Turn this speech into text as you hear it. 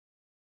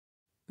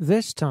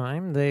This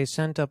time they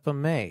sent up a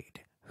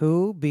maid,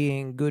 who,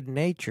 being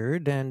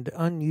good-natured and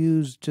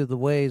unused to the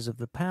ways of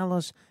the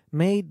palace,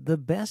 made the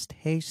best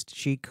haste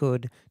she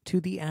could to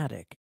the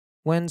attic,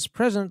 whence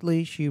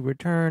presently she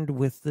returned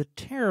with the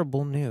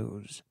terrible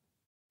news.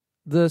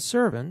 The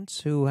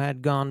servants, who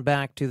had gone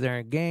back to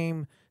their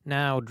game,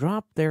 now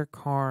dropped their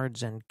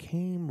cards and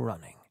came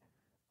running.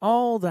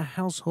 All the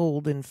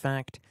household, in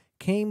fact,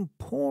 came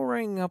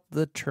pouring up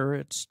the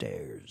turret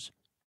stairs.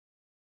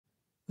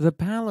 The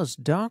palace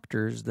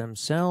doctors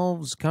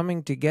themselves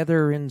coming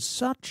together in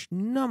such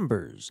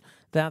numbers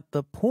that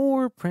the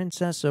poor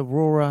Princess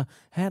Aurora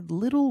had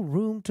little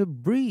room to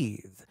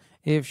breathe,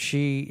 if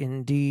she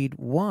indeed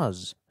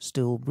was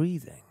still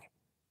breathing.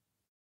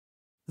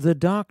 The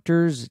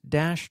doctors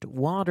dashed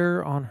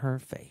water on her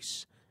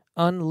face,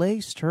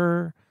 unlaced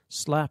her,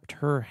 slapped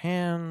her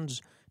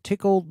hands,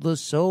 tickled the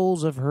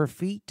soles of her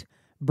feet,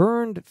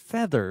 burned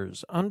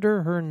feathers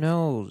under her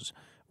nose,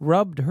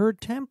 rubbed her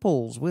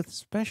temples with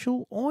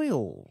special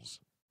oils,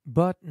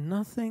 but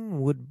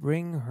nothing would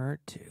bring her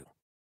to.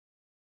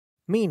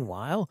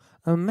 Meanwhile,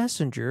 a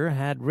messenger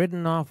had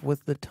ridden off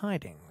with the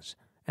tidings,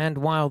 and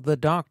while the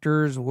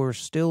doctors were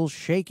still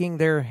shaking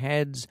their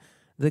heads,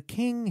 the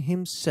king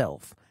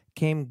himself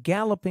came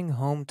galloping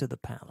home to the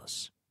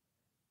palace.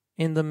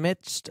 In the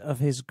midst of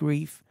his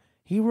grief,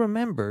 he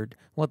remembered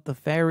what the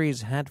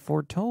fairies had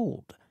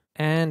foretold,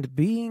 and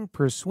being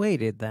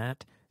persuaded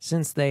that,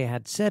 since they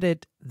had said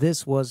it,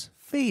 this was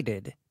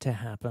fated to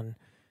happen,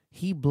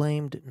 he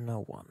blamed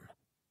no one.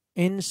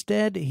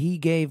 Instead, he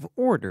gave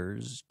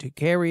orders to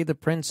carry the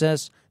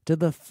princess to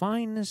the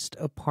finest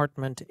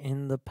apartment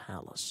in the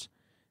palace,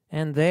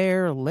 and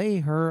there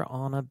lay her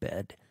on a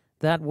bed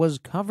that was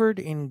covered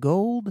in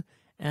gold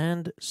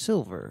and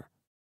silver,